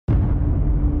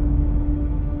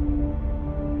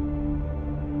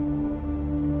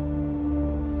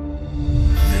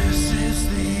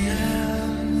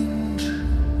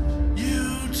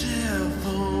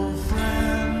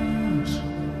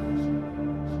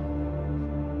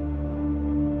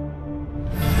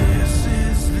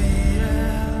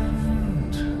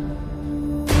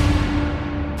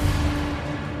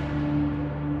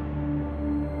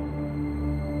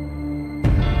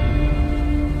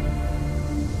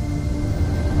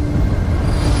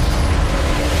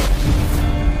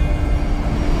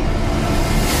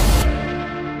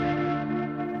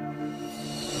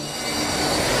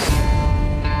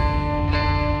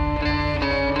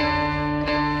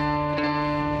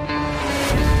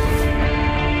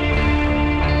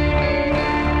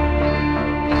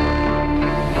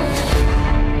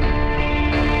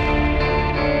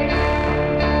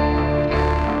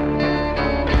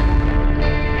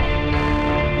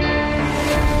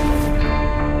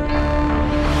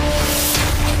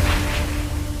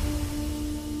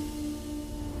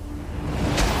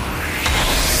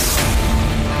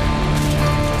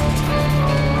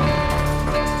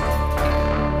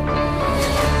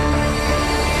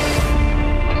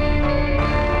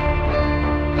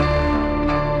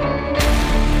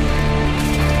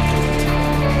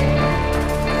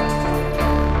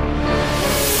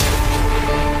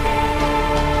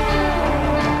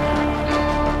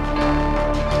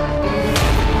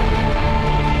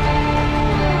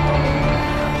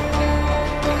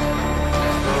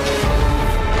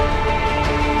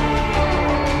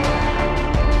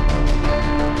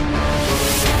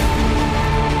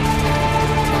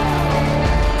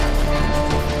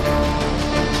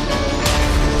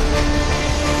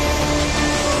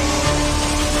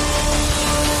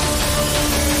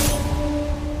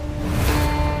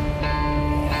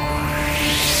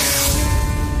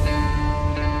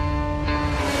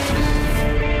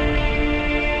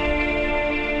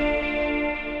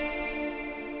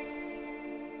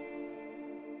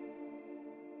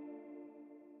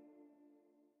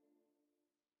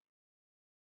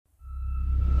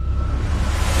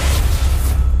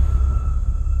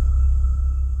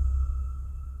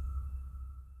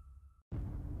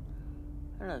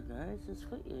this is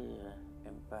Clear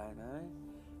Inferno.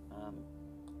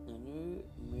 The new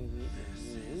movie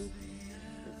review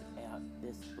is out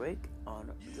this week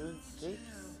on June 6th.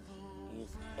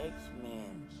 Is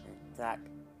X-Men Dark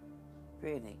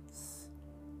Phoenix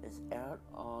is out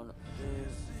on June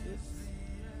 6th.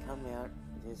 Come out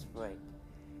this week.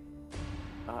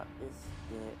 It's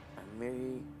the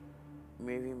movie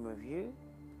review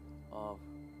of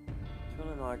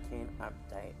 2019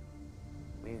 update.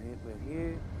 Movie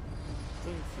review,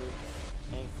 June 6th,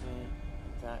 X-Men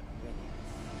Dark Phoenix.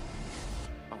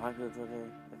 I hope you enjoy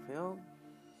the film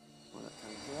when it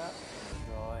comes out.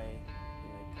 Enjoy.